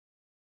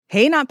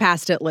Hey, Not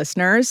Past It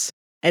listeners.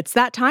 It's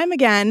that time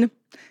again.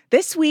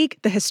 This week,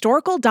 the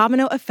historical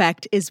domino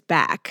effect is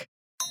back.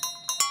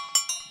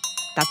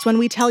 That's when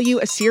we tell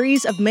you a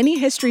series of mini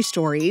history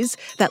stories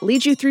that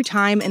lead you through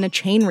time in a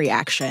chain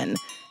reaction,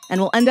 and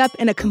we'll end up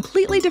in a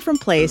completely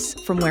different place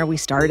from where we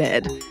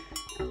started.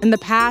 In the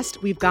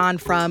past, we've gone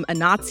from a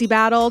Nazi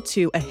battle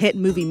to a hit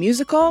movie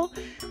musical,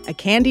 a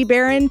candy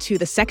baron to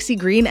the sexy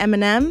green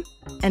M&M,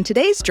 and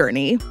today's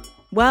journey,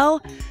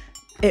 well,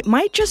 it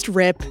might just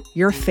rip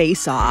your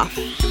face off.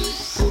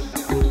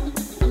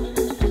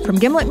 From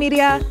Gimlet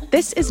Media,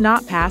 this is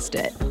Not Past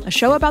It, a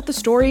show about the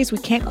stories we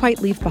can't quite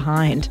leave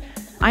behind.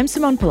 I'm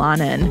Simone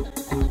Polanen.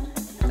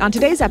 On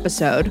today's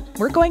episode,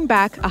 we're going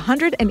back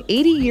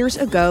 180 years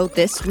ago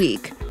this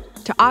week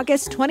to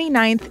August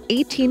 29th,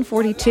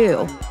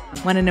 1842,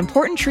 when an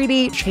important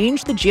treaty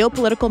changed the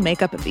geopolitical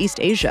makeup of East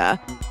Asia.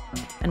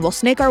 And we'll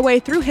snake our way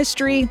through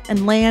history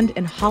and land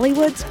in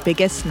Hollywood's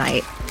biggest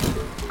night.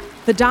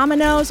 The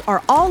dominoes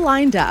are all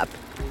lined up,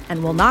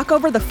 and we'll knock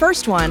over the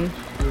first one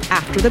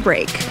after the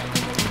break.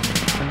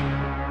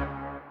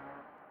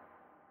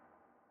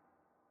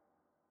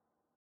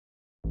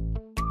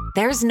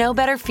 There's no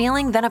better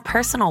feeling than a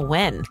personal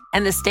win,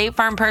 and the State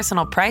Farm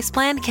Personal Price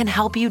Plan can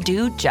help you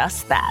do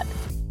just that.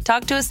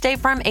 Talk to a State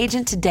Farm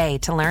agent today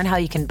to learn how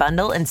you can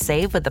bundle and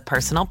save with the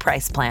Personal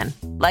Price Plan.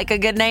 Like a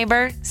good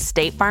neighbor,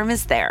 State Farm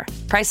is there.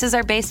 Prices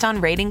are based on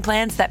rating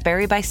plans that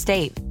vary by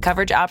state.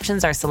 Coverage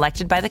options are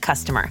selected by the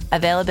customer.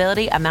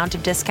 Availability, amount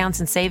of discounts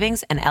and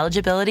savings, and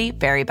eligibility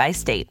vary by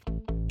state.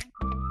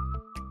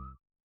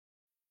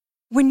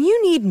 When you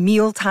need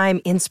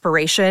mealtime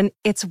inspiration,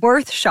 it's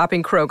worth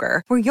shopping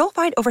Kroger, where you'll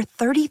find over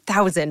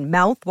 30,000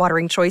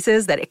 mouth-watering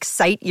choices that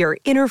excite your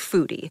inner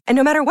foodie. And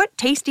no matter what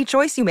tasty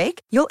choice you make,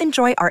 you'll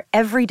enjoy our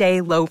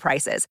everyday low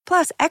prices,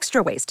 plus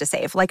extra ways to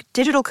save, like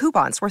digital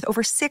coupons worth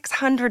over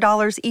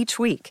 $600 each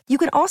week. You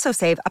can also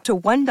save up to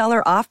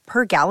 $1 off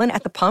per gallon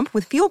at the pump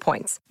with fuel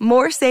points.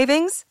 More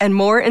savings and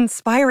more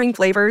inspiring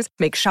flavors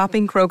make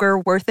shopping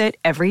Kroger worth it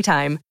every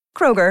time.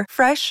 Kroger,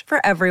 fresh for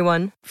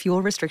everyone.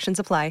 Fuel restrictions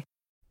apply.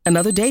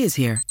 Another day is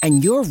here,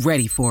 and you're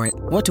ready for it.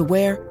 What to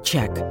wear?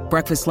 Check.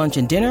 Breakfast, lunch,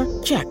 and dinner?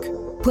 Check.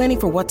 Planning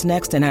for what's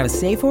next and how to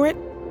save for it?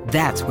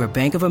 That's where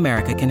Bank of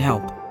America can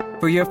help.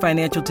 For your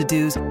financial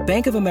to-dos,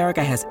 Bank of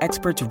America has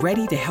experts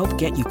ready to help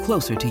get you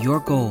closer to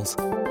your goals.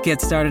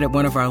 Get started at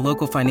one of our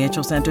local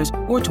financial centers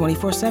or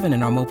 24/7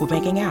 in our mobile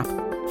banking app.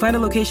 Find a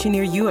location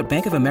near you at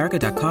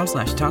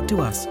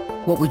bankofamerica.com/talktous.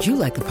 What would you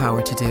like the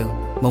power to do?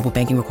 Mobile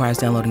banking requires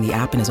downloading the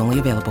app and is only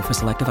available for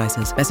select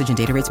devices. Message and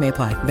data rates may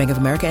apply. Bank of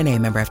America N.A.,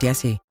 member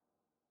FDIC.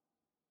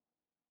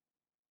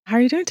 How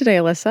are you doing today,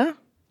 Alyssa?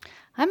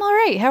 I'm all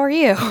right. How are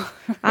you?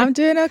 I'm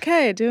doing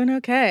okay.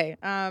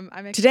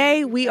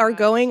 Today, we are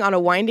going on a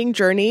winding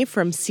journey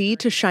from sea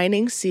to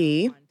shining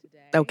sea.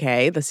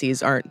 Okay, the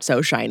seas aren't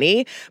so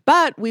shiny,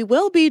 but we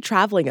will be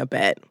traveling a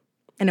bit.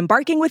 And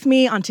embarking with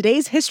me on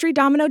today's History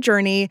Domino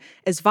journey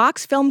is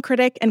Vox film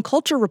critic and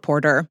culture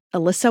reporter,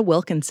 Alyssa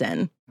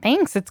Wilkinson.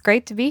 Thanks. It's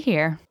great to be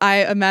here.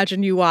 I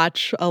imagine you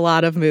watch a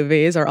lot of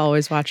movies, or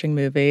always watching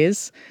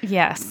movies.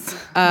 Yes,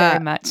 very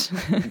much.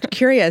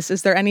 Curious,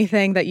 is there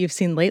anything that you've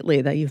seen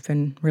lately that you've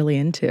been really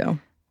into?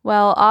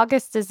 Well,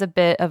 August is a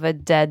bit of a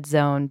dead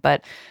zone,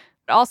 but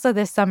also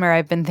this summer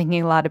I've been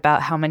thinking a lot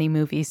about how many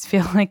movies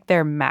feel like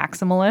they're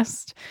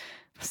maximalist.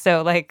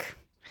 So like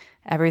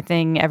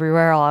Everything,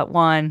 Everywhere, All at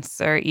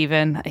Once, or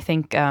even I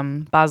think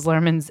Baz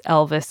Luhrmann's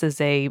Elvis is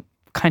a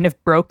kind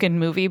of broken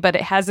movie, but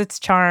it has its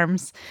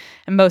charms.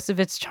 And most of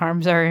its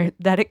charms are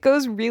that it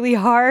goes really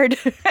hard.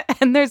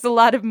 And there's a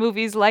lot of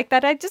movies like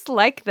that. I just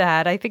like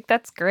that. I think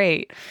that's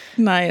great.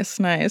 Nice.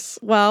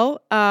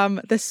 Well,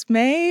 this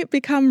may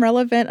become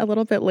relevant a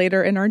little bit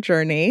later in our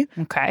journey.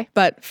 Okay.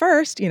 But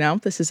first,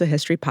 this is a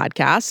history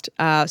podcast.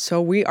 So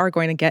we are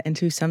going to get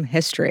into some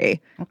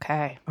history.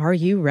 Okay. Are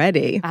you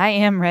ready? I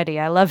am ready.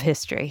 I love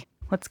history.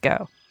 Let's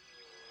go.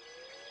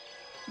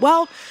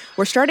 Well,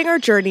 we're starting our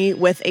journey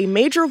with a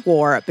major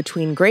war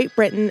between Great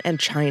Britain and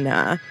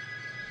China.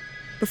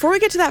 Before we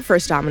get to that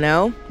first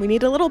domino, we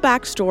need a little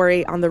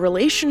backstory on the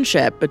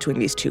relationship between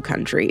these two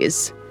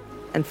countries.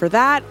 And for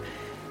that,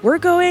 we're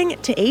going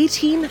to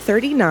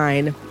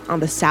 1839 on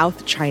the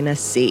South China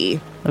Sea.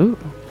 Ooh.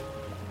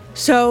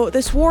 So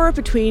this war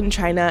between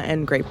China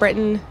and Great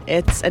Britain,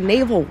 it's a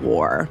naval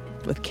war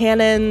with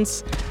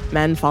cannons,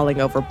 men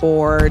falling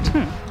overboard.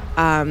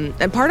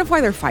 And part of why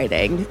they're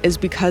fighting is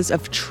because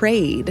of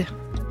trade.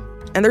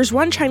 And there's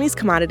one Chinese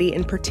commodity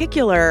in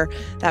particular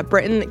that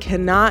Britain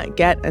cannot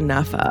get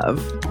enough of.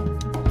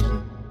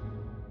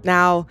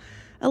 Now,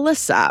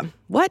 Alyssa,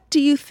 what do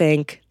you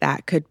think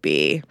that could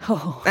be?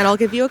 Oh. And I'll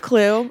give you a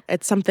clue.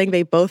 It's something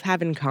they both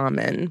have in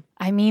common.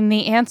 I mean,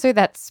 the answer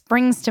that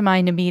springs to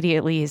mind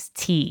immediately is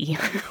tea.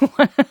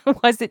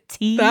 Was it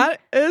tea?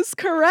 That is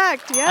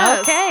correct,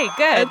 yes. Okay,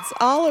 good. It's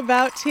all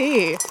about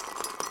tea.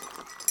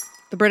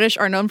 The British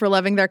are known for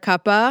loving their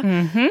cuppa.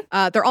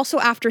 Mm-hmm. They're also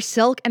after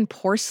silk and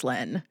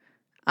porcelain.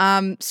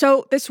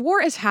 So this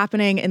war is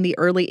happening in the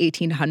early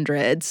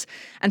 1800s.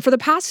 And for the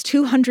past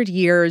 200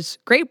 years,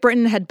 Great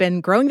Britain had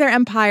been growing their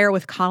empire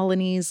with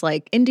colonies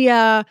like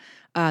India,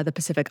 the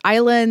Pacific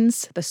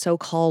Islands, the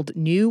so-called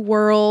New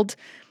World.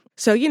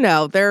 So,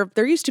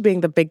 they're used to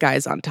being the big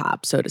guys on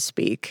top, so to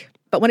speak.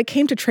 But when it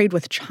came to trade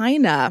with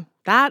China,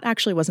 that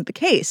actually wasn't the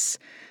case.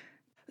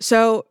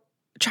 So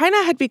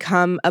China had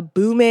become a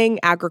booming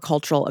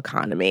agricultural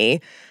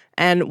economy.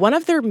 And one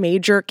of their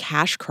major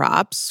cash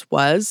crops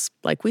was,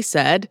 like we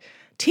said,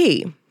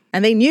 tea.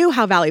 And they knew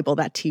how valuable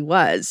that tea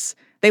was.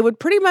 They would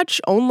pretty much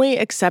only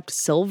accept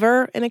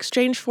silver in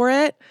exchange for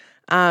it.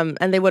 And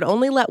they would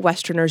only let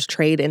Westerners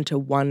trade into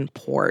one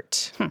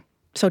port.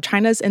 So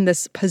China's in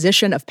this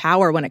position of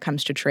power when it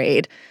comes to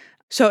trade.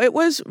 So it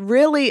was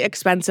really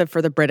expensive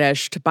for the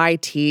British to buy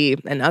tea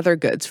and other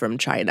goods from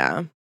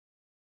China.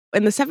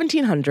 In the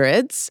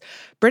 1700s,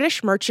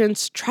 British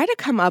merchants tried to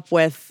come up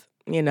with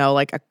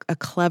like a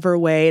clever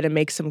way to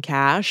make some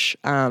cash,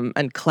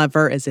 and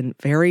clever is in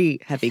very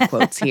heavy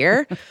quotes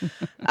here.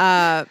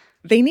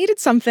 They needed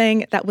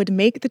something that would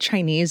make the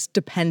Chinese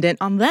dependent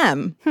on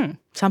them,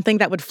 something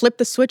that would flip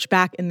the switch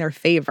back in their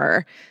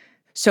favor.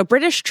 So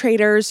British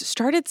traders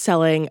started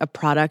selling a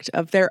product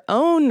of their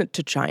own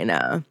to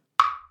China.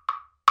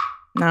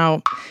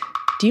 Now,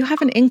 do you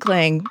have an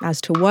inkling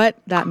as to what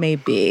that may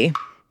be?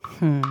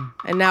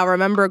 And now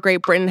remember,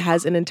 Great Britain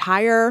has an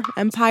entire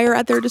empire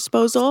at their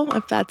disposal,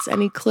 if that's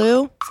any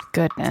clue.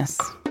 Goodness.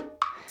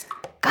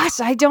 Gosh,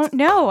 I don't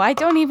know. I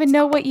don't even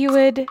know what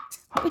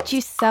would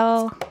you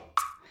sell?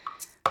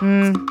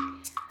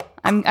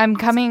 I'm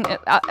coming.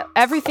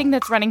 Everything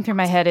that's running through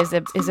my head is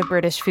a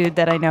British food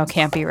that I know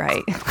can't be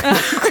right.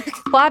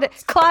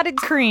 Clotted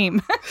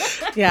cream.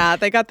 Yeah,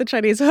 they got the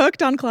Chinese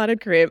hooked on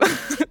clotted cream.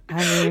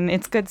 I mean,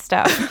 it's good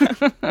stuff.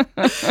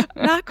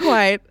 Not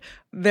quite.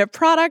 The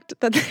product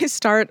that they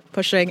start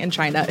pushing in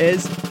China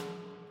is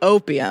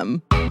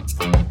opium.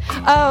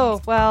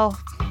 Oh, well,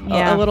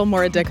 yeah. A little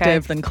more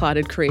addictive than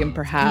clotted cream,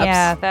 perhaps.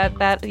 Yeah,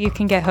 that you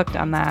can get hooked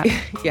on that.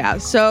 Yeah,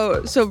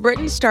 so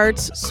Britain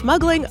starts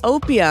smuggling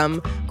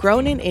opium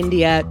grown in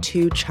India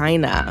to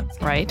China.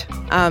 Right.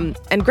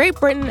 And Great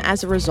Britain,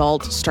 as a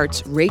result,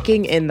 starts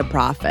raking in the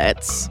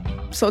profits.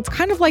 So it's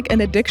kind of like an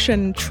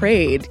addiction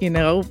trade,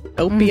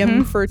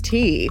 opium for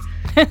tea.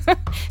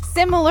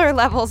 Similar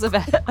levels of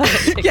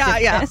addictiveness.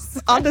 Yeah,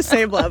 on the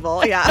same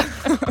level, yeah.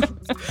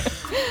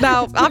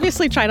 Now,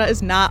 obviously, China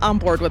is not on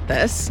board with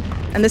this,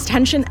 and this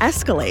tension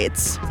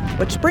escalates,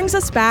 which brings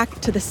us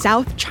back to the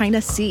South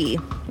China Sea,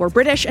 where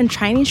British and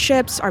Chinese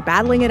ships are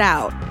battling it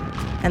out.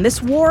 And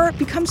this war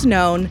becomes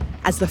known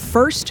as the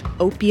First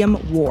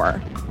Opium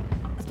War.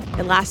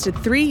 It lasted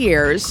 3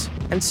 years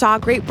and saw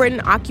Great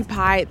Britain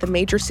occupy the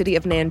major city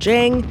of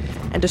Nanjing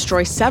and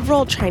destroy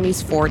several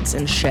Chinese forts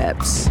and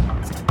ships.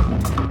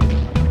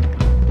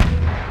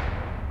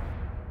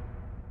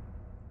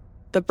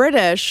 The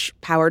British,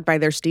 powered by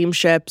their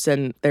steamships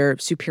and their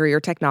superior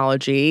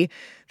technology,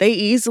 they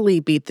easily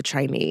beat the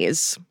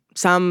Chinese.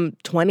 Some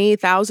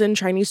 20,000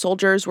 Chinese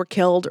soldiers were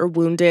killed or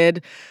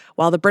wounded,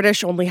 while the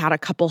British only had a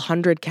couple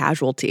hundred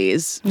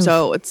casualties. Oof.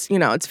 So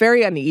it's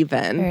very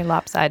uneven. Very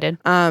lopsided.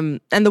 And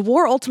the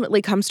war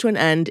ultimately comes to an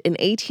end in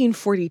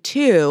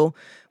 1842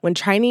 when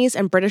Chinese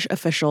and British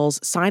officials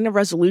sign a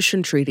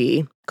resolution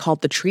treaty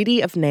called the Treaty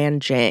of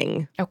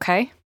Nanjing.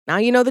 Okay. Now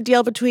you know the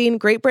deal between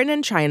Great Britain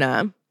and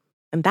China.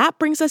 And that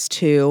brings us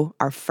to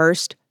our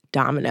first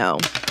domino.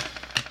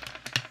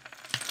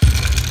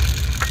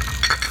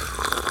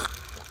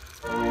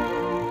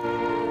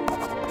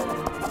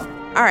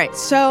 All right,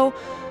 so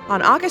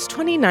on August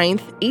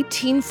 29th,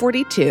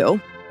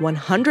 1842,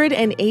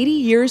 180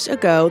 years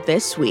ago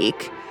this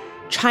week,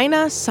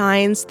 China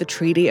signs the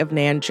Treaty of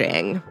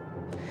Nanjing.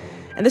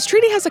 And this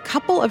treaty has a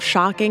couple of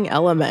shocking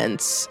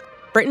elements.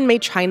 Britain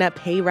made China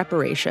pay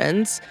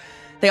reparations.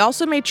 They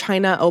also made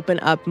China open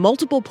up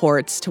multiple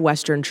ports to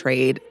Western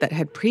trade that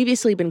had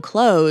previously been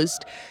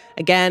closed,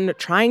 again,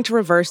 trying to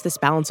reverse this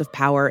balance of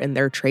power in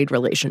their trade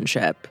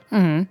relationship.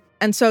 Mm-hmm.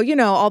 And so,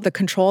 all the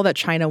control that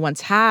China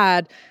once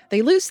had,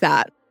 they lose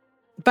that.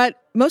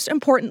 But most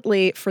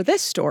importantly for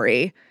this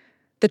story,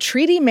 the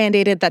treaty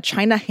mandated that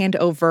China hand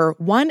over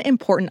one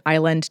important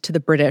island to the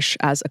British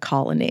as a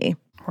colony.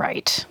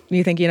 Right.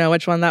 You think you know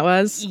which one that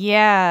was?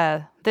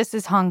 Yeah, this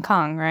is Hong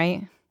Kong,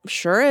 right?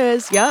 Sure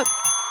is, yep.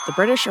 The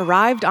British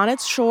arrived on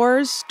its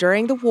shores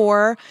during the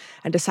war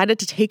and decided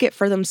to take it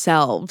for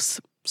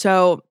themselves.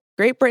 So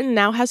Great Britain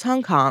now has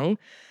Hong Kong,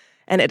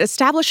 and it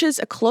establishes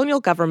a colonial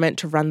government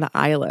to run the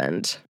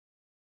island.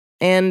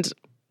 And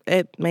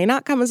it may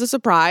not come as a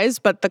surprise,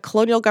 but the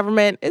colonial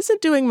government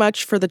isn't doing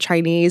much for the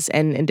Chinese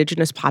and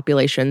indigenous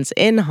populations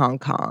in Hong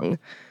Kong.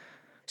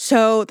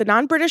 So the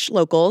non-British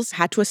locals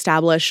had to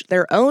establish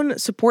their own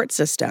support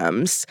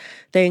systems,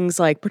 things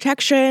like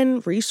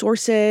protection,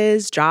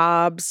 resources,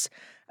 jobs.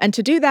 And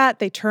to do that,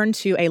 they turned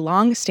to a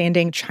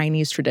long-standing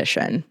Chinese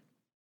tradition.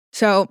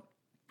 So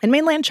in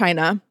mainland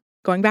China,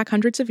 going back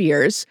hundreds of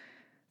years,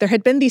 there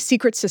had been these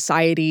secret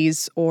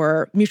societies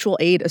or mutual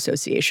aid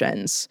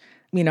associations.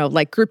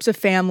 like groups of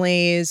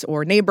families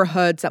or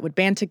neighborhoods that would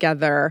band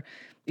together,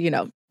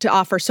 to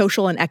offer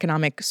social and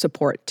economic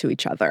support to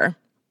each other.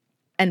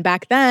 And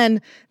back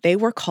then, they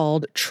were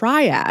called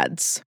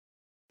triads.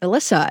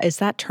 Alyssa, is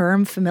that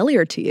term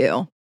familiar to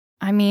you?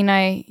 I mean,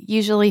 I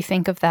usually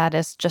think of that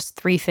as just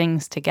three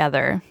things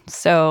together.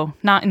 So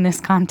not in this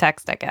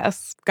context, I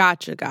guess.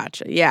 Gotcha.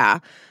 Yeah.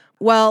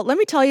 Well, let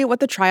me tell you what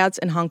the triads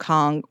in Hong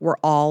Kong were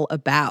all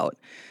about.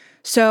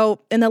 So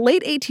in the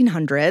late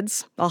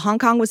 1800s, while Hong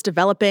Kong was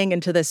developing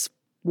into this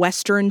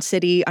Western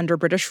city under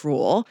British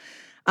rule,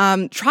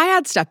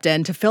 triads stepped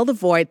in to fill the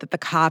void that the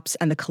cops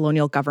and the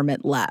colonial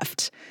government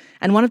left.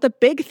 And one of the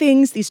big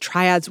things these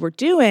triads were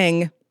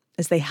doing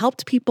is they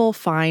helped people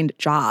find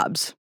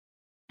jobs.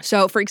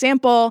 So, for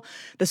example,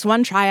 this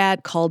one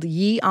triad called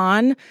Yi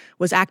An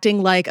was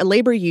acting like a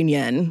labor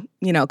union,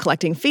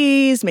 collecting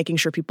fees, making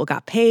sure people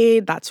got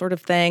paid, that sort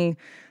of thing.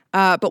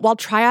 But while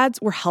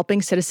triads were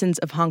helping citizens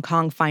of Hong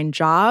Kong find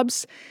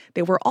jobs,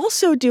 they were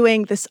also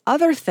doing this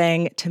other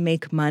thing to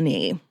make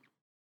money.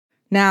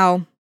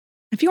 Now,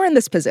 if you were in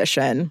this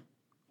position,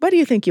 what do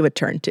you think you would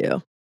turn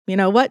to?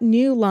 What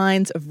new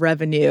lines of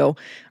revenue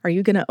are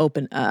you going to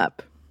open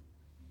up?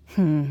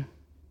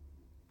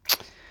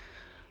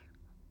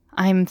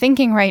 I'm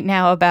thinking right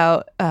now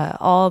about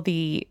all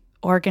the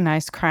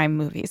organized crime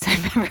movies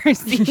I've ever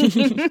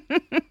seen.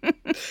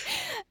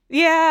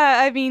 Yeah,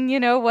 I mean,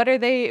 what are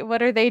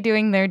they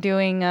doing? They're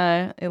doing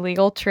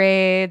illegal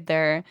trade.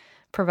 They're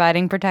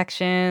providing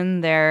protection.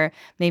 They're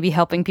maybe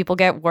helping people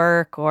get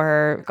work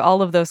or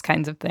all of those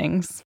kinds of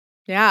things.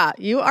 Yeah,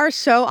 you are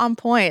so on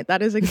point.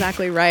 That is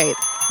exactly right.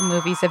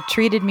 Movies have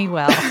treated me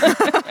well.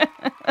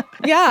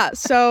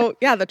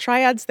 The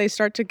triads, they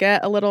start to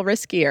get a little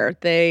riskier.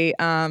 They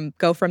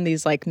go from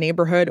these like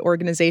neighborhood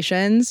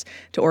organizations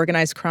to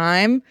organized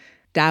crime,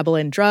 dabble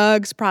in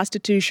drugs,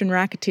 prostitution,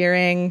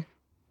 racketeering,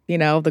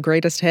 the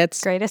greatest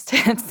hits. Greatest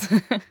hits.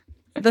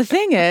 The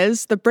thing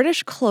is, the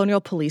British colonial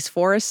police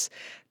force,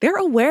 they're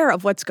aware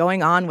of what's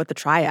going on with the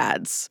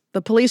triads.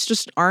 The police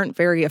just aren't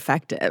very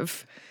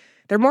effective.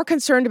 They're more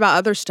concerned about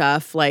other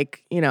stuff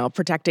like,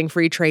 protecting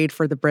free trade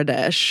for the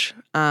British.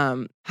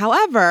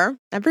 However,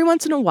 every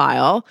once in a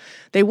while,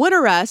 they would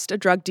arrest a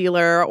drug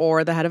dealer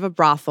or the head of a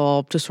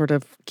brothel to sort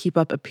of keep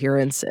up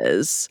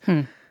appearances.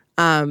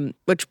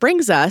 Which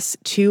brings us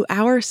to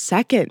our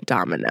second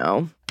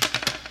domino.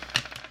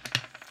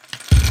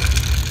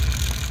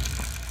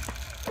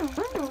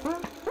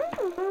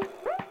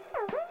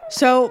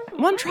 So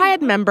one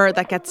triad member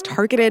that gets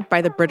targeted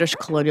by the British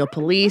colonial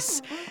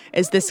police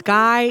is this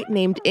guy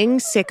named Ng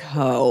Sik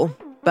Ho,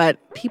 but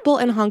people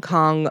in Hong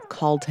Kong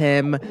called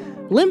him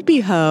Limpy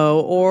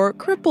Ho or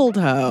Crippled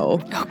Ho.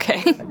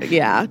 Okay.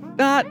 Yeah,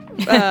 not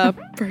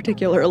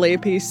particularly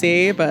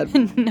PC, but...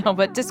 No,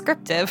 but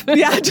descriptive.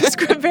 Yeah,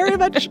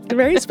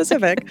 very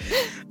specific.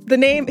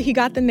 He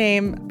got the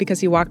name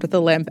because he walked with a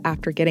limp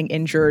after getting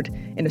injured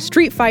in a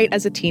street fight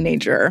as a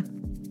teenager.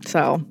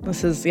 So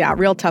this is,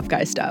 real tough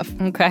guy stuff.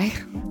 Okay.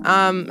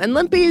 And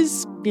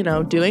Limpy's,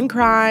 doing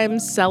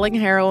crimes, selling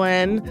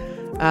heroin,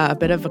 a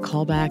bit of a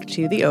callback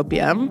to the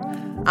opium.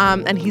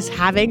 And he's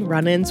having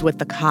run-ins with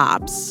the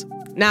cops.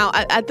 Now,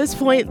 at this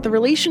point, the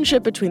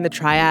relationship between the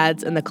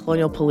triads and the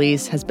colonial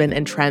police has been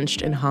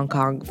entrenched in Hong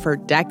Kong for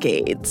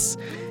decades.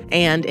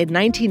 And in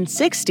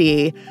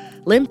 1960,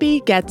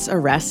 Limpy gets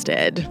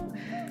arrested.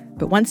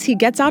 But once he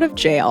gets out of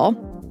jail,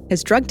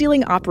 his drug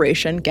dealing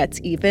operation gets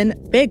even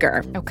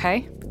bigger.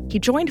 Okay. He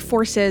joined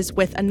forces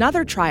with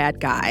another triad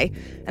guy,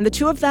 and the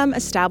two of them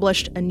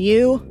established a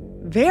new,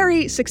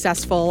 very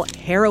successful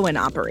heroin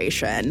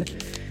operation.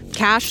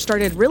 Cash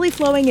started really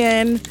flowing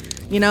in.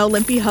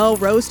 Limpy Ho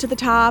rose to the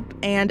top,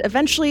 and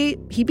eventually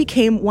he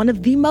became one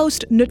of the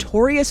most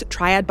notorious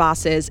triad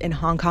bosses in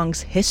Hong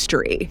Kong's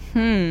history.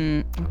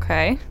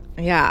 Okay.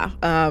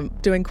 Yeah,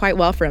 doing quite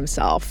well for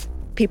himself.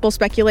 People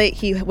speculate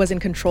he was in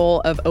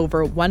control of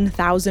over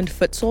 1,000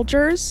 foot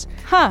soldiers.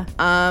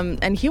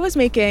 And he was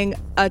making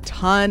a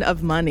ton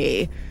of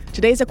money.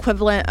 Today's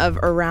equivalent of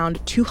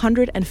around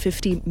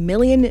 $250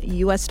 million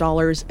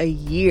a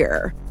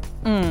year.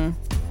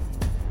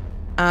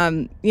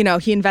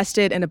 He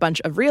invested in a bunch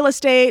of real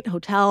estate,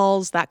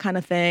 hotels, that kind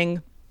of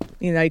thing.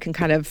 You can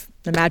kind of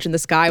imagine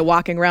this guy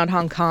walking around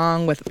Hong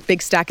Kong with a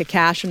big stack of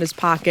cash in his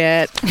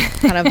pocket,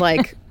 kind of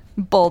like...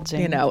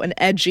 bulging. An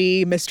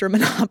edgy Mr.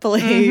 Monopoly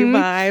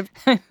vibe.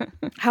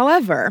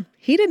 However,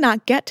 he did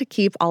not get to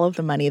keep all of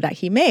the money that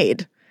he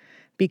made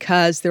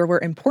because there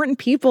were important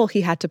people he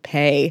had to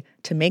pay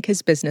to make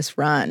his business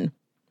run.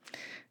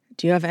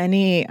 Do you have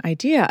any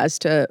idea as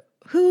to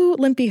who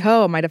Limpy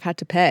Ho might have had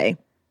to pay?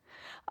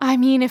 I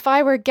mean, if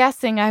I were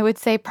guessing, I would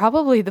say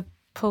probably the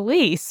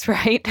police,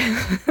 right?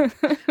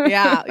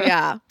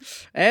 Yeah.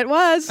 It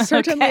was.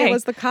 Certainly Okay. It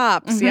was the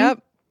cops.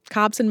 Yep.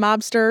 Cops and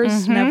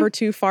mobsters, never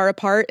too far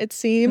apart, it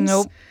seems.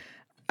 Nope.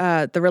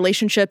 The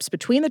relationships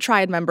between the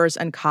triad members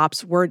and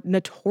cops were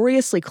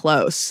notoriously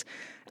close,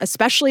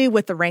 especially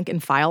with the rank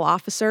and file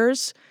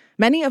officers,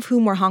 many of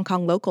whom were Hong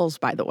Kong locals,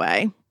 by the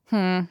way.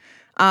 And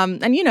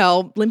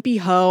Limpy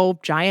Ho,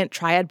 giant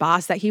triad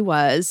boss that he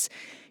was,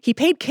 He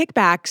paid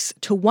kickbacks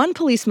to one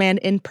policeman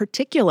in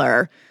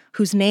particular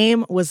whose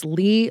name was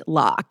Lee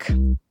Lock.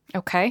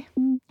 Okay.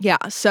 Yeah,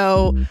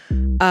 so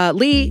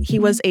Lee, he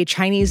was a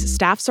Chinese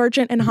staff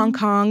sergeant in Hong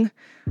Kong.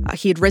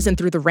 He had risen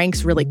through the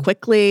ranks really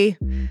quickly.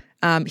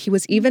 He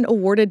was even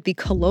awarded the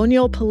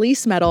Colonial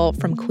Police Medal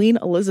from Queen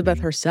Elizabeth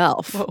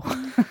herself. Whoa.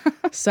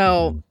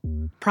 So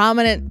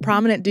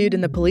prominent dude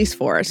in the police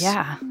force.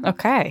 Yeah,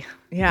 okay.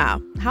 Yeah.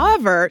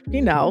 However,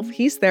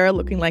 he's there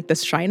looking like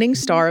this shining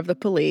star of the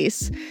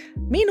police.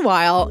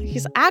 Meanwhile,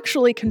 he's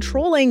actually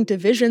controlling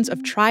divisions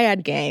of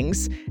triad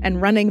gangs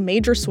and running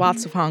major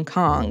swaths of Hong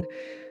Kong.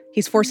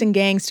 He's forcing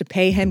gangs to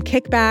pay him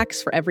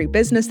kickbacks for every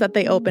business that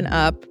they open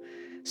up.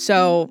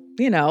 So,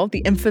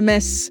 the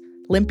infamous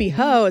Limpy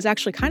Ho is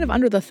actually kind of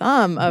under the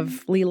thumb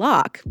of Lee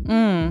Lock.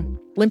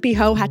 Limpy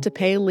Ho had to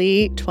pay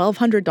Lee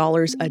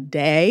 $1,200 a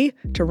day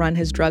to run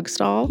his drug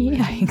stall.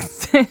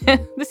 Yikes.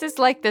 This is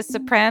like The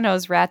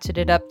Sopranos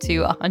ratcheted up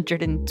to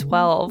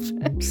 112.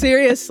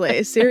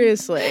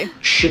 Seriously.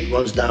 Shit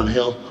runs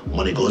downhill,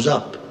 money goes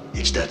up.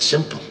 It's that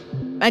simple.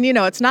 And,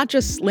 it's not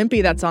just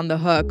Limpy that's on the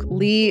hook.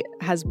 Lee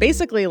has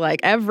basically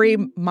every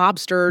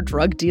mobster,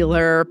 drug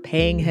dealer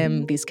paying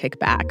him these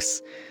kickbacks.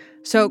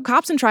 So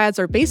cops and triads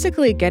are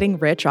basically getting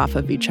rich off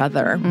of each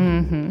other.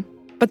 Mm-hmm.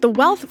 But the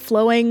wealth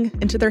flowing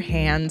into their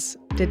hands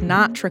did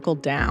not trickle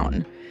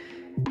down.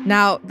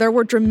 Now, there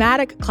were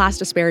dramatic class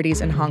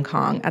disparities in Hong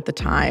Kong at the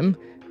time.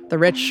 The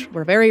rich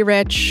were very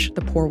rich,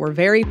 the poor were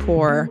very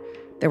poor.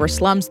 There were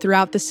slums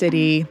throughout the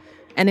city.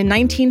 And in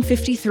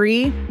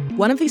 1953,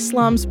 one of these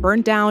slums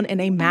burned down in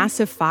a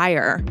massive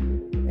fire.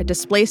 It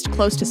displaced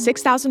close to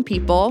 6,000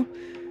 people.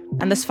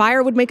 And this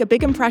fire would make a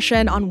big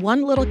impression on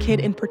one little kid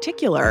in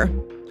particular,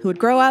 who would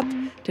grow up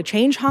to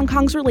change Hong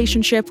Kong's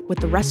relationship with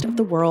the rest of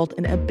the world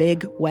in a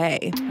big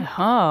way.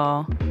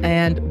 Oh.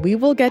 And we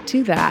will get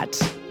to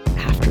that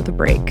after the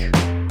break.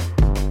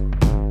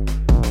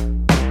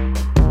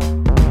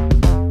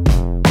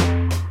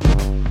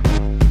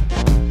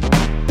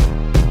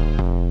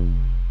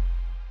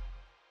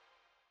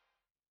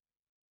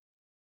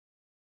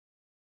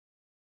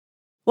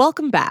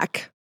 Welcome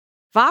back.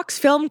 Vox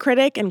film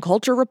critic and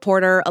culture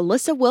reporter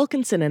Alyssa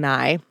Wilkinson and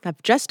I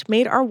have just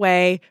made our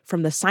way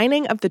from the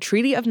signing of the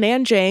Treaty of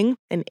Nanjing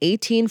in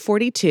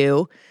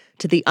 1842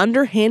 to the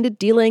underhanded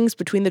dealings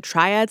between the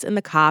triads and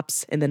the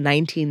cops in the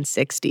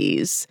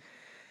 1960s.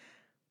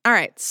 All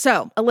right,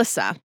 so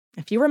Alyssa,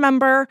 if you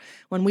remember,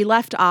 when we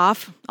left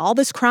off, all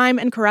this crime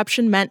and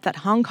corruption meant that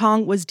Hong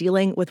Kong was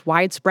dealing with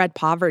widespread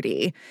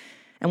poverty.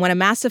 And when a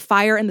massive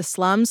fire in the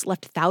slums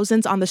left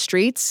thousands on the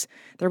streets,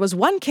 there was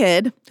one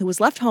kid who was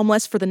left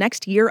homeless for the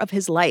next year of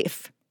his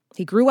life.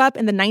 He grew up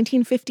in the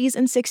 1950s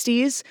and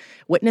 60s,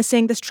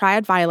 witnessing this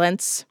triad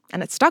violence,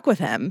 and it stuck with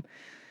him.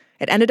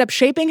 It ended up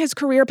shaping his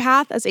career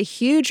path as a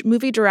huge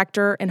movie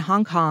director in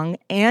Hong Kong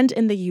and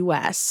in the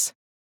US.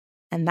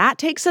 And that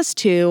takes us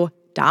to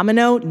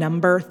domino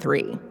number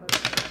 3.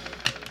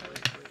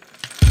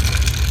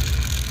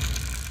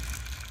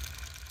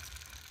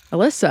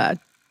 Alyssa,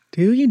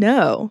 do you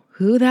know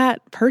who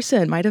that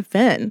person might have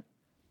been?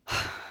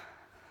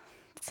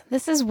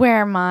 This is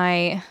where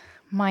my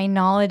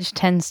knowledge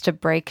tends to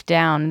break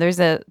down. There's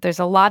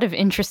a lot of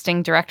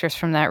interesting directors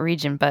from that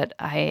region, but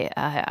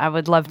I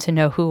would love to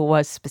know who it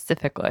was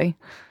specifically.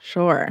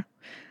 Sure.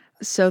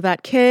 So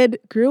that kid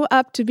grew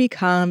up to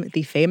become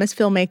the famous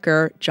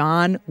filmmaker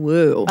John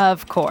Woo.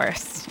 Of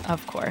course.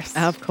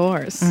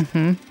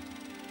 Mm-hmm.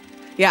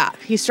 Yeah,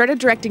 he started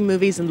directing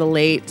movies in the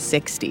late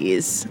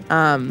 60s.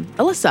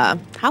 Alyssa,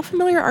 how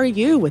familiar are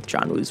you with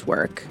John Woo's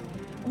work?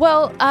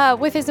 Well,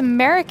 with his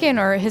American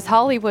or his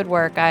Hollywood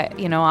work,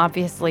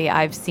 obviously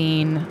I've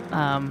seen,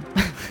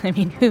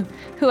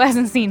 who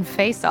hasn't seen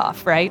Face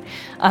Off, right?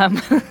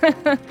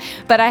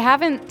 But I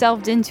haven't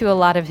delved into a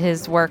lot of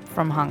his work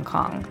from Hong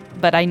Kong.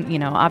 But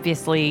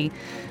obviously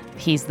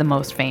he's the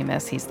most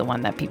famous. He's the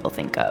one that people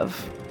think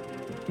of.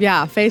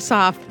 Yeah, Face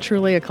Off,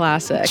 truly a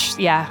classic.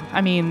 Yeah,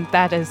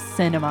 that is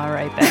cinema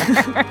right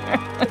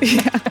there.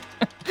 Yeah.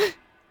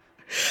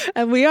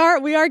 And we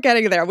are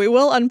getting there. We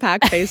will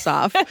unpack Face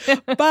Off.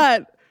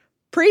 But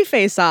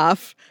pre-Face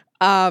Off,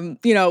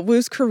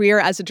 Woo's career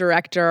as a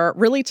director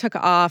really took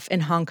off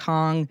in Hong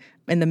Kong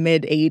in the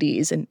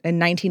mid-'80s. In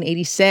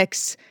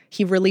 1986,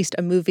 he released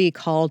a movie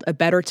called A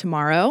Better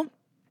Tomorrow.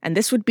 And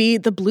this would be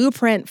the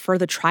blueprint for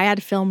the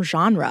triad film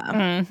genre.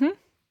 Mm-hmm.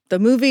 The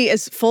movie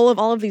is full of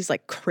all of these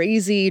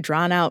crazy,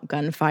 drawn-out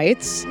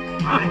gunfights.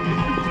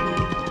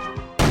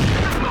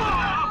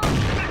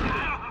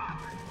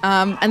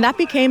 And that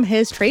became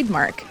his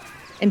trademark.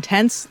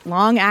 Intense,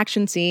 long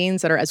action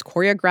scenes that are as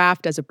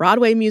choreographed as a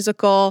Broadway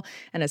musical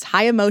and as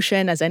high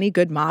emotion as any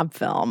good mob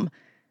film.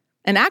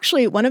 And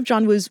actually, one of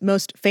John Woo's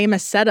most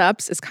famous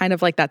setups is kind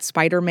of like that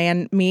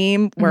Spider-Man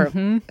meme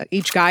where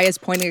each guy is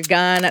pointing a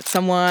gun at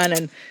someone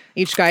and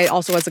each guy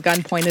also has a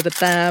gun pointed at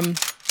them.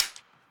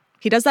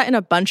 He does that in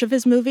a bunch of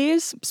his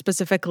movies,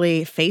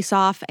 specifically Face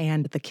Off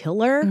and The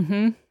Killer.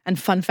 Mm-hmm. And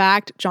fun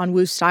fact, John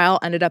Woo's style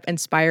ended up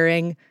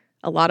inspiring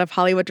a lot of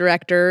Hollywood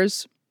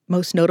directors,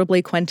 most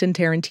notably Quentin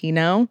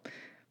Tarantino.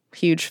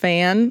 Huge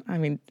fan. I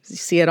mean, you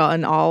see it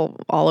all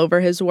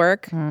over his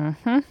work.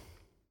 Mm-hmm.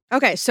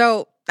 Okay,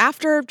 so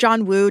after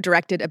John Woo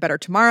directed A Better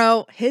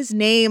Tomorrow, his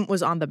name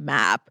was on the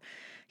map.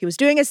 He was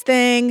doing his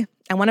thing,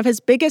 and one of his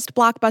biggest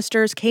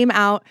blockbusters came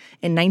out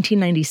in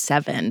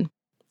 1997.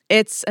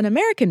 It's an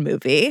American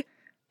movie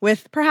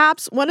with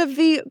perhaps one of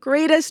the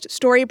greatest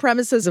story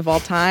premises of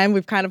all time.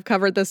 We've kind of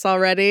covered this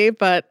already,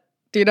 but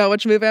do you know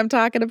which movie I'm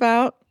talking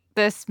about?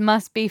 This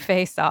must be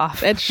Face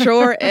Off. It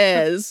sure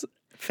is.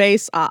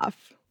 Face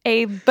Off.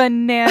 A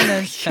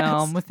bananas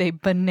film with a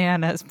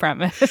bananas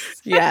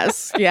premise.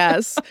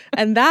 Yes.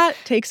 And that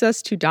takes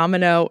us to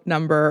domino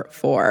number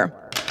 4.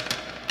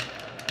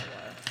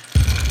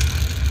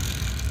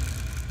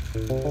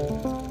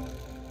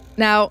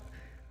 Now,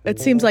 it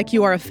seems like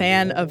you are a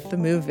fan of the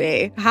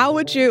movie. How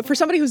would you, for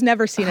somebody who's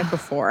never seen it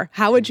before,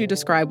 how would you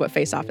describe what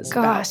Face Off is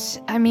about? Gosh,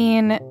 I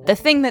mean, the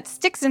thing that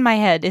sticks in my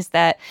head is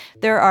that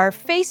there are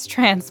face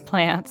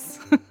transplants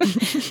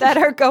that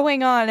are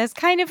going on as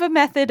kind of a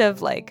method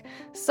of like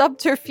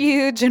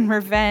subterfuge and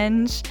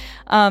revenge.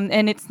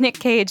 And it's Nick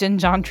Cage and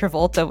John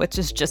Travolta, which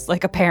is just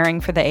like a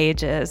pairing for the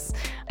ages.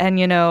 And,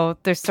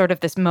 there's sort of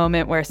this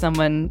moment where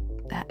someone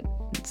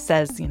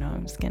says,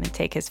 I'm just going to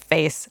take his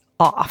face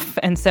off.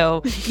 And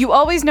so you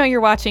always know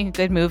you're watching a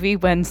good movie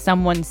when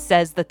someone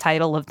says the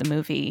title of the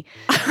movie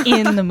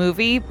in the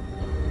movie.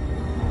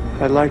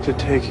 I'd like to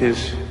take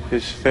his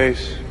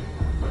face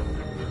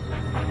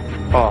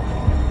off.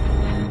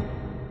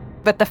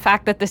 But the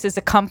fact that this is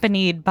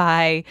accompanied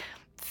by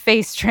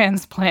face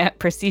transplant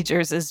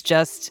procedures is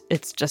just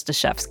a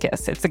chef's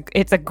kiss.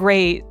 It's a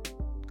great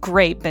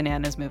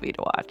bananas movie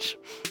to watch.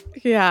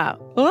 Yeah.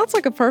 Well, that's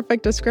like a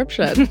perfect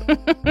description.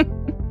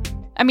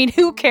 I mean,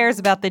 who cares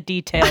about the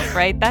details,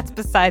 right? That's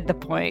beside the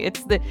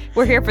point.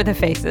 We're here for the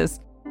faces.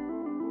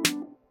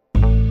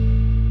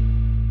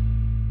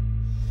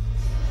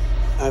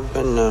 I've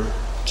been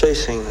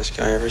chasing this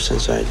guy ever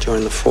since I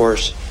joined the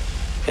force.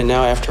 And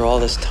now after all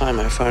this time,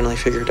 I finally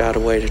figured out a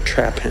way to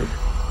trap him.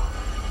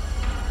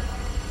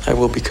 I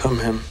will become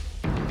him.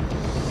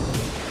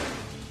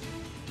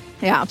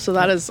 Yeah, so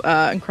that is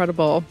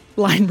incredible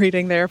line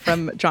reading there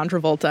from John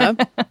Travolta.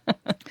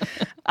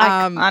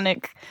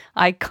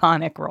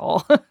 Iconic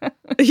role.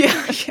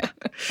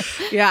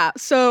 Yeah.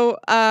 So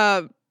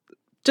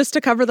just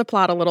to cover the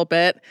plot a little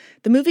bit,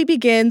 the movie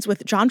begins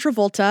with John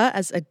Travolta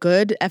as a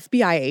good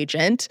FBI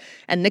agent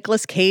and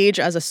Nicolas Cage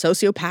as a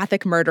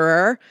sociopathic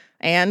murderer.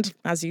 And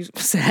as you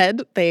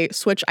said, they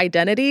switch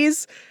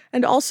identities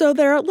and also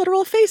their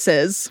literal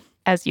faces.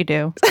 As you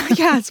do.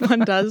 Yes, one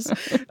does,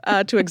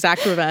 to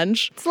exact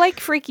revenge. It's like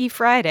Freaky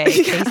Friday,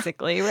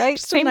 basically, right?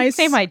 Same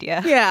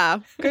idea. Yeah,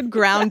 good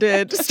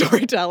grounded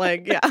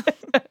storytelling, yeah.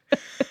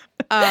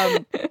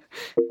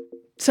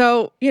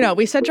 So,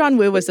 we said John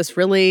Woo was this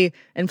really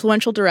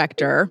influential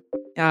director,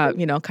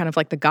 kind of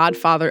like the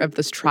godfather of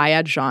this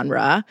triad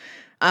genre.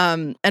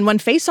 And when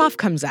Face Off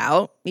comes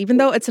out, even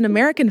though it's an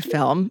American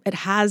film, it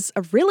has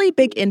a really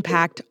big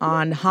impact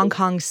on Hong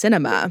Kong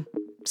cinema.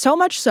 So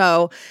much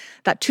so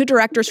that 2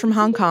 directors from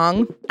Hong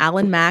Kong,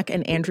 Alan Mak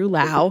and Andrew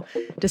Lau,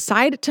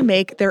 decide to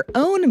make their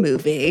own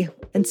movie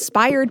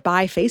inspired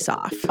by Face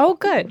Off. Oh,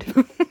 good.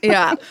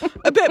 Yeah,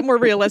 a bit more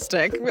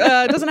realistic.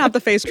 Doesn't have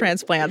the face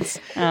transplants.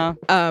 Oh.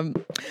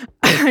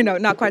 I know,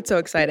 not quite so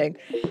exciting.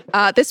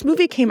 This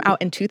movie came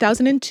out in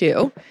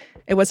 2002.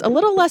 It was a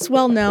little less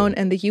well-known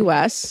in the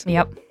U.S.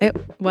 Yep. It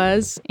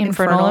was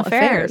Infernal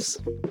Affairs.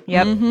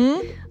 Yep.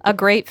 Mm-hmm. A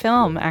great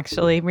film,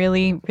 actually.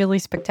 Really, really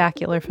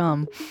spectacular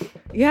film.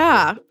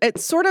 Yeah. It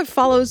sort of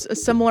follows a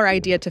similar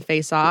idea to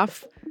Face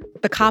Off.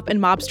 The cop and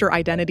mobster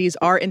identities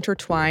are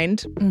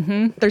intertwined.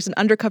 Mm-hmm. There's an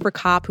undercover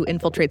cop who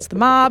infiltrates the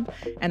mob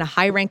and a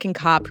high-ranking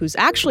cop who's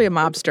actually a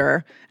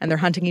mobster, and they're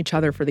hunting each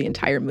other for the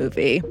entire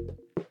movie.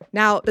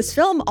 Now, this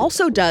film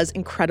also does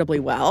incredibly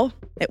well.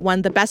 It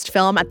won the Best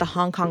Film at the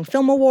Hong Kong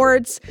Film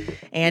Awards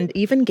and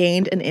even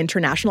gained an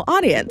international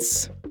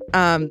audience.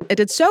 It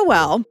did so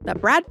well that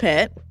Brad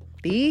Pitt,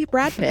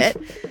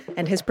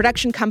 and his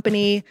production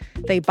company,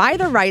 they buy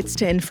the rights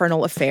to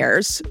Infernal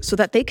Affairs so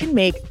that they can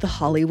make the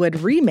Hollywood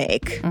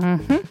remake.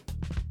 Mm-hmm.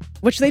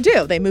 Which they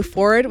do. They move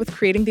forward with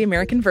creating the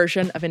American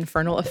version of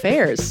Infernal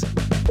Affairs.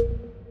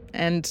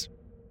 And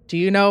do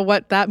you know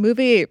what that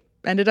movie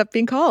ended up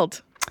being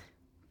called?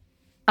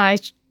 I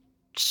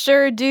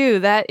sure do.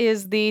 That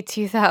is the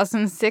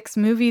 2006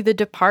 movie The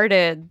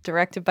Departed,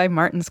 directed by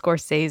Martin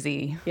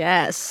Scorsese.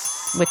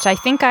 Yes. Which I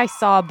think I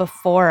saw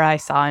before I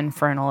saw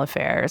Infernal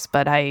Affairs,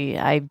 but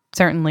I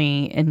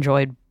certainly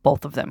enjoyed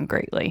both of them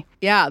greatly.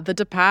 Yeah, The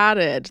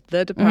Departed,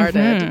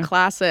 Mm-hmm.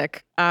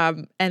 Classic.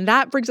 And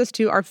that brings us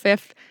to our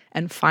 5th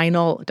and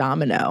final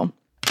domino.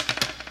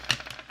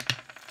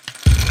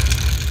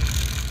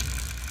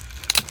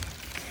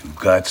 You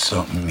got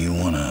something you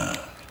wanna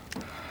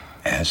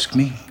ask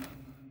me?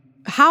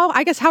 How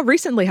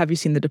recently have you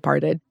seen The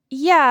Departed?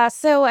 Yeah,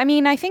 so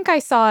I think I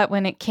saw it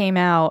when it came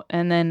out,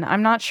 and then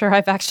I'm not sure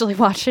I've actually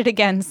watched it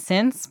again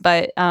since,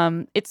 but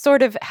it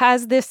sort of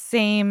has this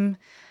same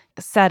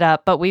set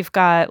up, but we've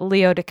got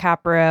Leo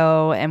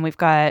DiCaprio and we've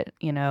got,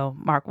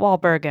 Mark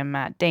Wahlberg and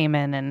Matt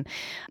Damon. And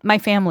my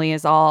family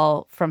is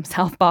all from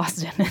South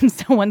Boston. And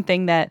so one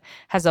thing that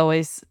has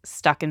always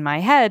stuck in my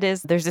head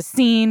is there's a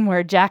scene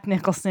where Jack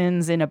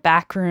Nicholson's in a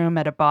back room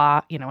at a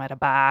bar,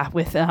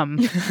 with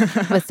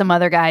with some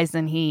other guys,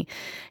 and he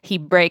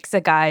breaks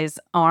a guy's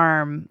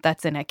arm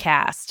that's in a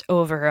cast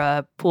over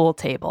a pool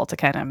table to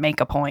kind of make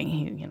a point.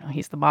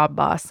 He's the mob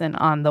boss, and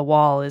on the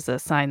wall is a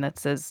sign that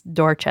says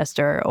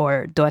Dorchester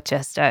or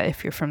Dorchester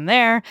if you're from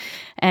there.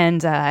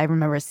 And I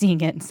remember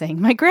seeing it and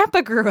saying, my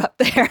grandpa grew up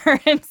there.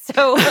 And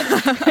so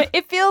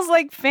it feels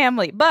like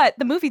family. But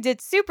the movie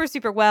did super,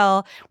 super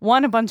well,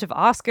 won a bunch of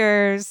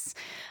Oscars,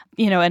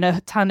 and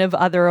a ton of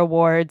other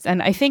awards.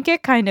 And I think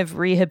it kind of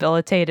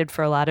rehabilitated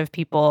for a lot of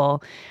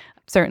people,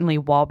 certainly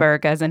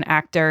Wahlberg as an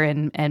actor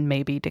and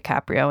maybe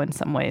DiCaprio in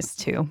some ways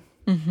too.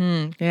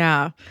 Mm-hmm.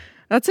 Yeah.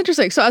 That's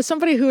interesting. So as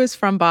somebody who is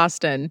from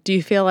Boston, do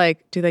you feel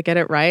like, do they get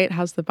it right?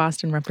 How's the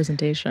Boston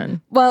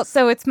representation? Well,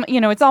 so it's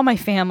all my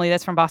family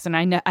that's from Boston.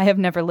 I have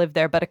never lived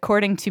there, but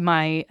according to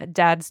my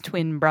dad's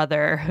twin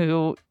brother,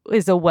 who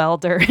is a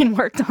welder and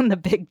worked on the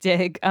Big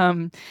Dig,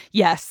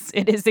 yes,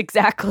 it is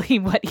exactly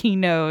what he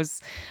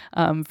knows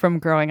from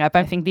growing up.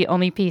 I think the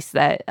only piece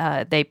that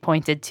they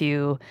pointed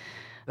to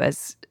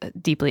as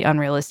deeply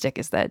unrealistic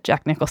is that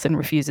Jack Nicholson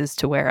refuses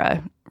to wear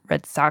a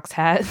Red Sox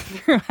hat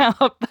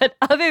throughout. But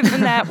other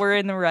than that, we're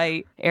in the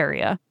right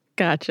area.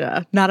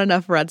 Gotcha. Not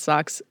enough Red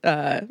Sox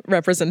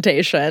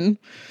representation.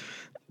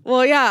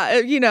 Well, yeah,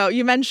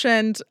 you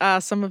mentioned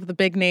some of the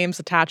big names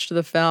attached to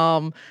the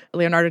film.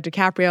 Leonardo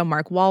DiCaprio,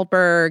 Mark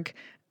Wahlberg.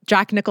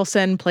 Jack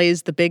Nicholson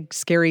plays the big,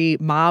 scary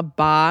mob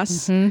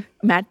boss.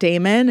 Mm-hmm. Matt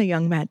Damon, a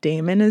young Matt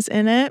Damon, is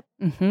in it.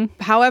 Mm-hmm.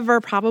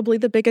 However, probably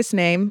the biggest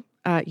name,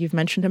 you've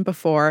mentioned him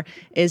before,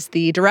 is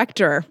the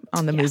director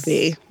on the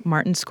movie,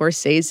 Martin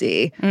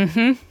Scorsese.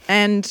 Mm-hmm.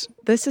 And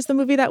this is the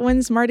movie that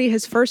wins Marty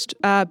his first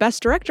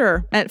Best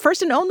Director, and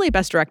first and only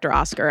Best Director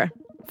Oscar.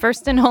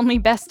 First and only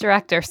Best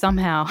Director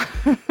somehow.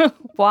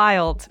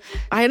 Wild.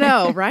 I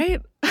know,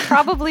 right?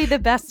 Probably the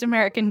best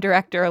American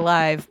director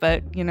alive,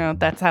 but,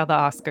 that's how the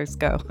Oscars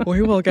go.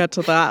 We will get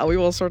to that. We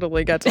will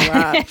certainly get to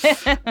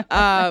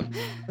that.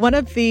 One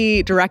of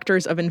the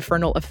directors of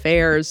Infernal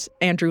Affairs,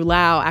 Andrew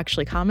Lau,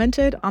 actually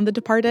commented on The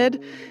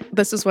Departed.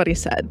 This is what he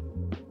said.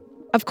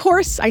 Of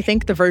course, I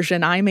think the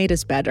version I made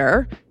is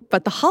better,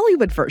 but the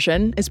Hollywood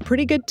version is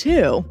pretty good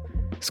too.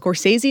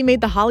 Scorsese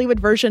made the Hollywood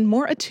version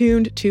more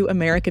attuned to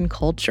American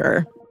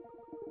culture,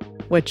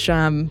 which, I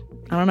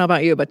don't know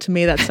about you, but to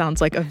me that sounds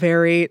like a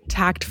very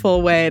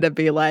tactful way to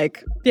be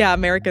like, yeah,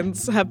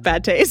 Americans have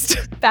bad taste.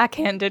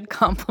 Backhanded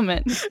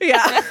compliment.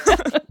 Yeah.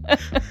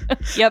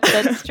 Yep,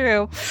 that's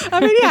true.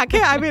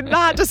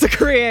 Not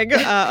disagreeing,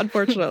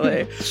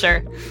 unfortunately.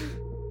 Sure.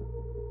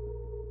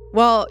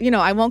 Well,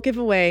 I won't give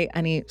away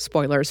any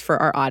spoilers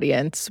for our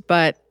audience,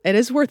 but it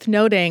is worth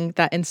noting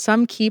that in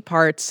some key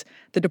parts,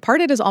 The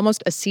Departed is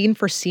almost a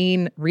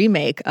scene-for-scene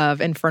remake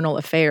of Infernal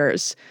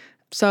Affairs.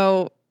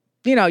 So,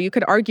 you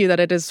could argue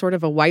that it is sort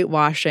of a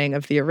whitewashing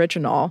of the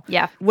original.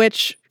 Yeah.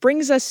 Which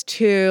brings us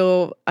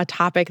to a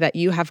topic that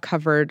you have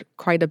covered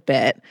quite a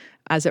bit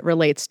as it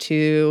relates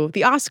to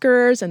the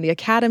Oscars and the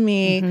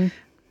Academy.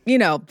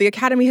 Mm-hmm. The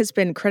Academy has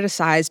been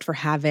criticized for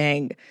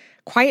having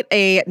quite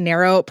a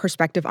narrow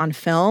perspective on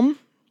film,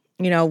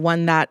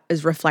 one that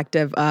is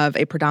reflective of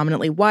a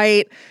predominantly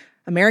white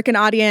American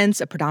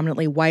audience, a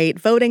predominantly white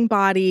voting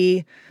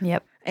body.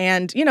 Yep.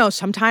 And,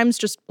 sometimes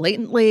just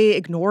blatantly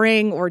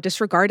ignoring or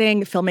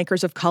disregarding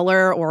filmmakers of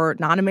color or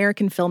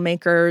non-American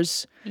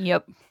filmmakers.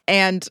 Yep.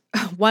 And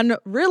one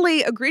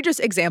really egregious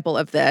example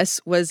of this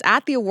was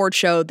at the award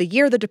show the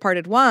year The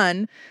Departed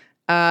won.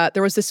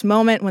 There was this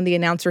moment when the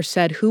announcer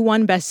said who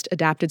won Best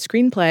Adapted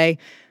Screenplay,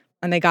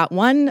 and they got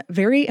one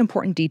very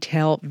important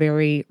detail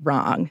very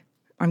wrong.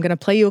 I'm going to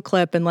play you a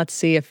clip, and let's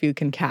see if you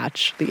can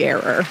catch the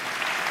error.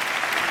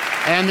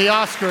 And the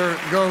Oscar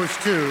goes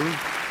to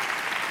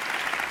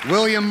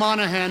William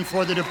Monahan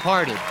for The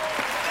Departed.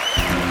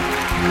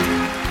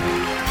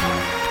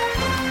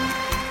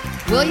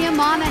 William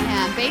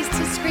Monahan based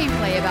his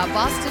screenplay about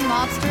Boston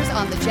mobsters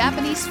on the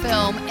Japanese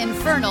film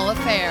Infernal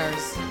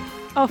Affairs.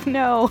 Oh,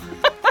 no.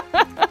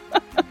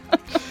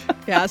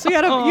 Yeah, so you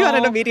had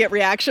an immediate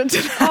reaction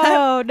to that.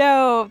 Oh,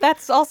 no.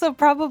 That's also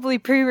probably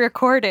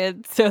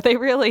pre-recorded, so they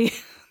really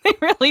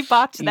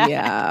botched that.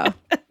 Yeah.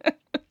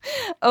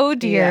 Oh,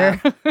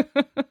 dear.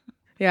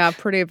 Yeah,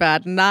 pretty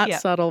bad. Not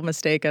subtle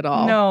mistake at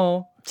all.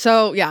 No.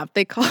 So, yeah,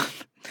 they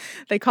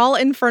call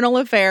Infernal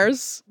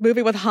Affairs,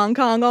 movie with Hong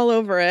Kong all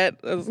over it.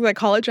 They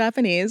call it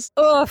Japanese.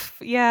 Oof,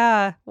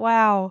 yeah.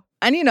 Wow.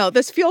 And,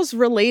 this feels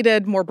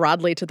related more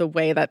broadly to the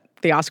way that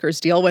the Oscars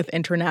deal with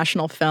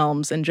international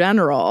films in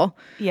general.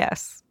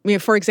 Yes.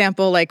 For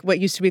example, like what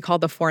used to be called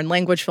the foreign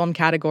language film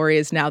category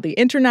is now the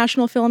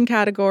international film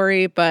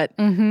category. But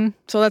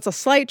so that's a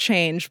slight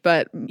change,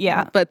 but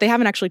they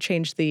haven't actually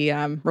changed the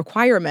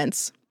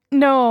requirements.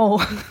 No,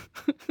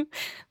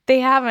 they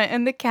haven't.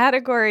 And the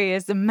category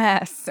is a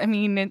mess. I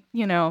mean,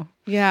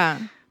 Yeah.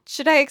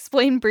 Should I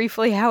explain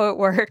briefly how it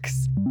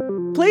works?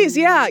 Please,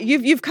 yeah.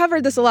 You've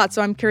covered this a lot,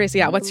 so I'm curious.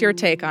 Yeah, what's your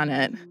take on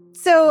it?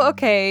 So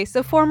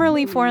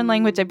formerly foreign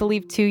language, I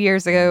believe 2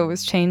 years ago, it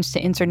was changed to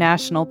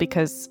international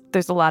because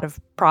there's a lot of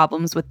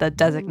problems with the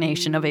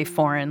designation of a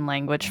foreign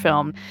language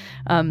film.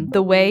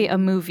 The way a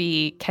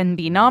movie can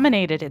be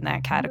nominated in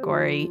that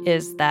category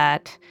is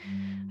that,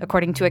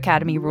 according to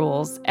Academy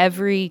rules,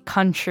 every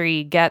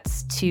country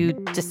gets to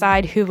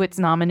decide who its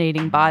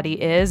nominating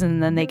body is,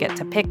 and then they get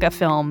to pick a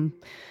film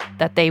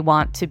that they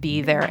want to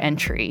be their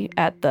entry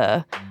at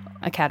the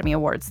Academy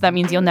Awards. That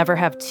means you'll never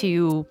have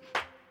two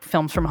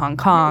films from Hong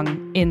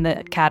Kong in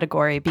the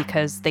category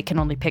because they can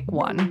only pick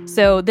one.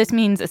 So this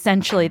means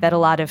essentially that a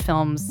lot of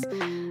films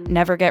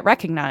never get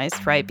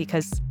recognized, right?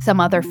 Because some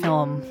other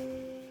film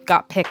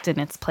got picked in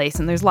its place.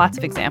 And there's lots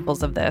of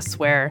examples of this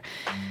where,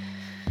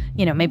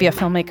 you know, maybe a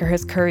filmmaker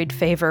has curried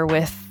favor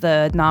with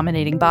the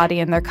nominating body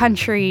in their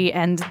country,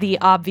 and the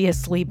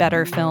obviously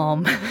better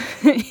film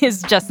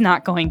is just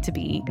not going to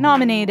be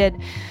nominated.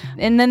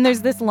 And then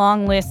there's this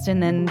long list,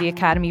 and then the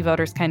Academy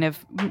voters kind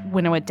of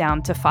winnow it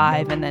down to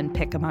 5 and then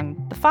pick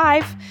among the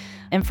 5.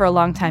 And for a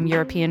long time,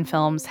 European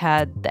films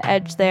had the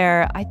edge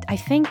there. I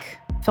think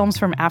films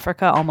from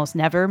Africa almost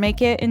never make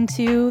it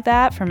into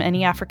that from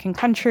any African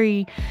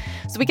country.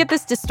 So we get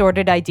this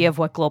distorted idea of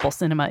what global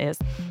cinema is.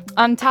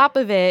 On top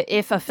of it,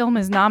 if a film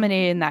is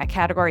nominated in that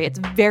category, it's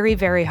very,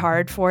 very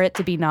hard for it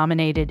to be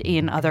nominated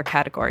in other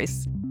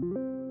categories.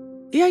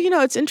 Yeah, you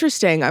know, it's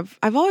interesting. I've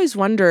always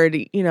wondered,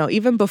 you know,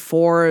 even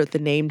before the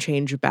name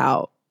change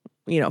about,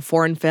 you know,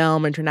 foreign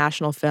film,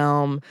 international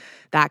film,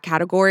 that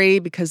category,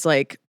 because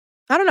like,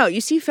 I don't know,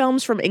 you see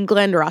films from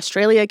England or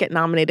Australia get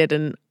nominated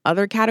in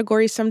other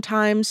categories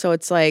sometimes. So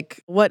it's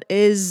like, what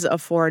is a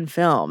foreign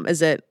film?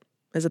 Is it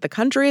the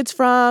country it's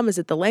from? Is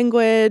it the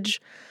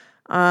language?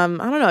 I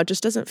don't know. It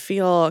just doesn't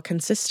feel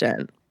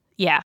consistent.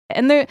 Yeah.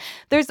 And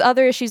there's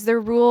other issues. There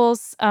are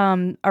rules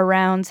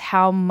around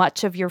how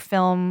much of your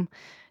film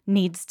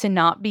needs to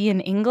not be in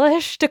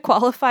English to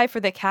qualify for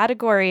the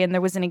category. And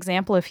there was an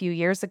example a few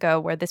years ago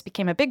where this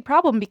became a big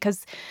problem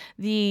because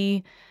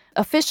the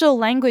official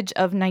language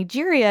of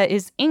Nigeria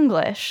is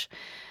English.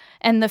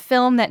 And the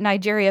film that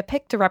Nigeria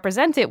picked to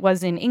represent it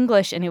was in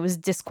English, and it was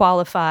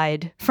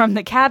disqualified from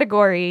the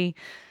category,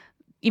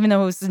 even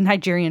though it was a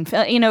Nigerian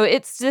film. You know,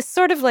 it's just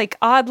sort of like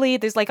oddly,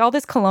 there's like all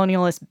this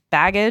colonialist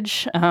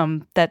baggage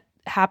that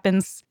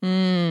happens.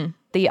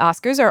 The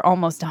Oscars are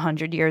almost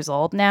 100 years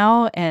old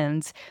now,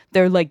 and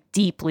they're like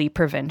deeply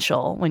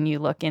provincial when you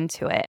look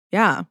into it.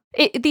 Yeah.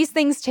 These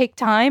things take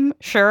time,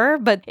 sure,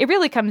 but it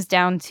really comes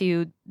down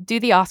to, do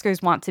the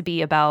Oscars want to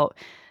be about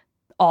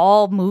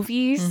all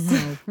movies,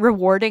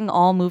 rewarding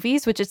all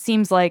movies, which it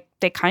seems like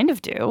they kind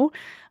of do,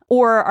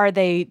 or are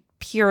they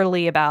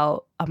purely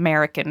about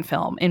American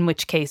film, in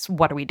which case,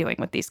 what are we doing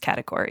with these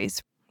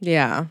categories?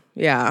 Yeah.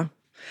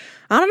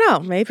 I don't know.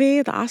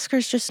 Maybe the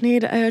Oscars just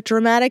need a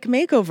dramatic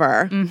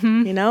makeover.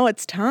 You know,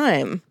 it's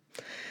time.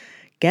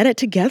 Get it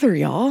together,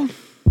 y'all.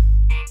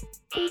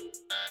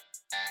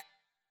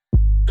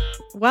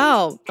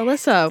 Well,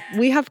 Alyssa,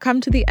 we have come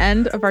to the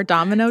end of our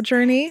domino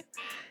journey.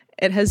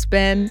 It has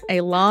been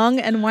a long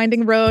and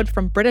winding road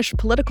from British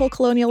political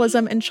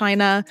colonialism in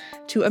China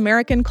to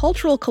American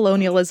cultural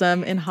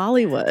colonialism in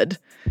Hollywood.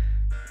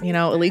 You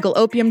know, illegal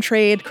opium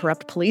trade,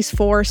 corrupt police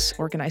force,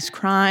 organized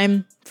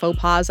crime, faux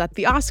pas at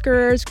the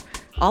Oscars.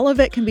 All of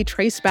it can be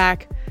traced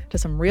back to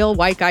some real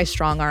white guy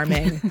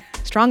strong-arming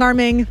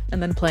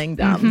and then playing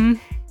dumb.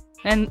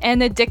 And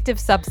addictive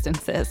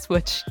substances,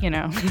 which, you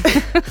know.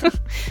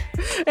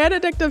 And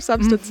addictive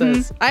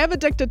substances. I am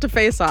addicted to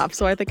Face Off,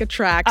 so I think it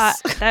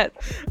tracks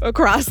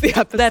across the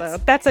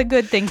episode. That's a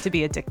good thing to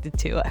be addicted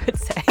to, I would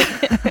say.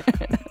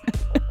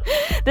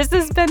 This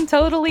has been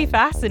totally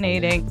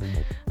fascinating.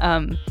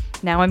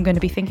 Now I'm going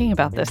to be thinking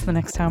about this the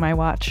next time I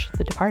watch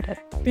The Departed.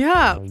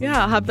 Yeah.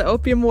 I'll have the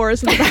opium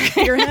wars in the back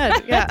of your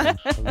head. Yeah.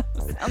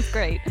 Sounds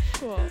great.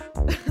 Cool.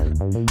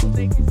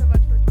 Thank you so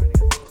much for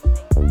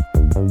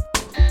joining us.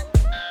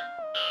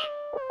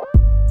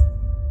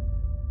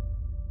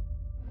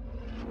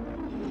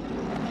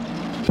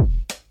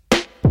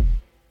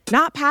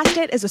 Not Past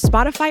It is a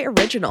Spotify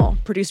original,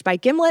 produced by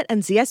Gimlet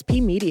and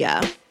ZSP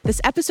Media. This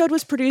episode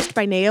was produced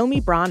by Naomi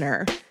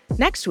Bronner.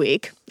 Next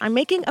week, I'm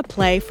making a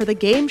play for the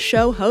game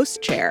show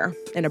host chair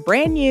in a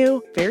brand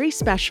new, very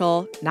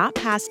special Not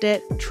Past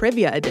It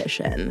trivia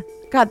edition.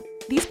 God,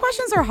 these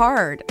questions are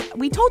hard.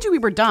 We told you we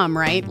were dumb,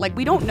 right? Like,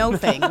 we don't know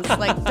things.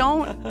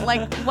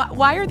 Like,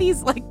 why are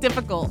these, like,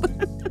 difficult?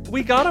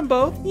 We got them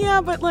both. Yeah,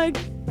 but, like...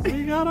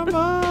 We got them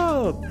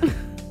both.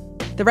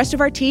 The rest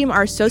of our team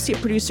are associate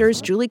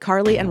producers Julie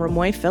Carley and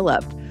Ramoy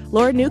Phillip.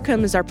 Laura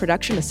Newcomb is our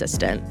production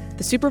assistant.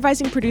 The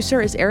supervising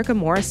producer is Erica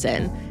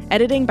Morrison.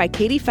 Editing by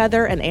Katie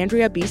Feather and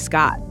Andrea B.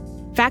 Scott.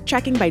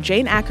 Fact-checking by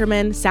Jane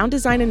Ackerman, sound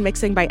design and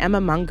mixing by Emma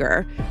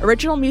Munger.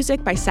 Original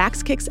music by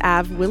Sax Kicks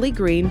Av, Willie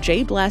Green,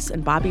 Jay Bless,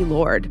 and Bobby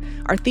Lord.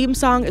 Our theme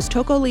song is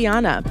Toko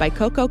Liana by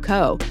Coco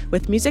Co,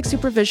 with music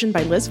supervision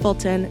by Liz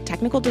Fulton,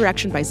 technical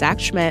direction by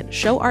Zach Schmidt,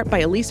 show art by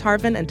Elise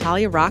Harvin and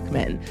Talia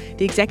Rockman.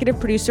 The executive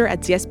producer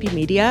at ZSP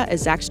Media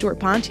is Zach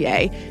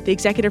Stewart-Pontier. The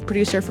executive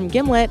producer from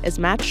Gimlet is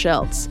Matt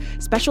Schultz.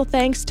 Special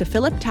thanks to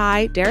Philip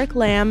Ty, Derek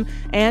Lamb,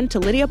 and to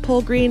Lydia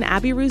Polgreen,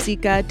 Abby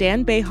Ruzika,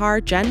 Dan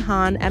Behar, Jen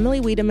Hahn, Emily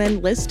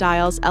Wiedemann, Liz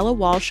Stiles, Ella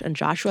Walsh, and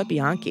Joshua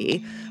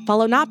Bianchi.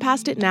 Follow Not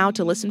Past It now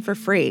to listen for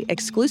free,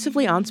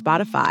 exclusively on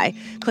Spotify.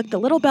 Click the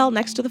little bell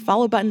next to the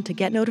follow button to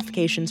get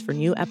notifications for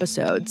new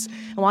episodes.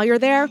 And while you're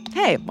there,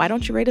 hey, why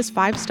don't you rate us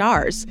 5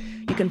 stars?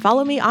 You can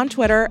follow me on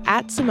Twitter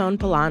at Simone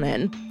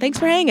Polanen. Thanks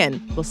for hanging.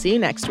 We'll see you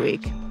next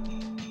week.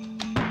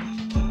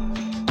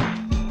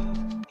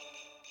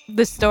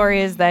 The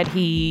story is that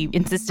he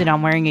insisted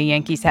on wearing a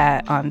Yankees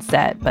hat on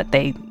set, but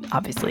they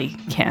obviously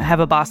can't have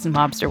a Boston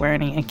mobster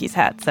wearing a Yankees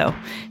hat, so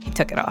he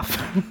took it off.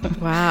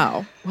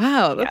 Wow.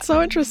 That's so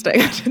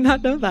interesting. I did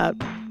not know that.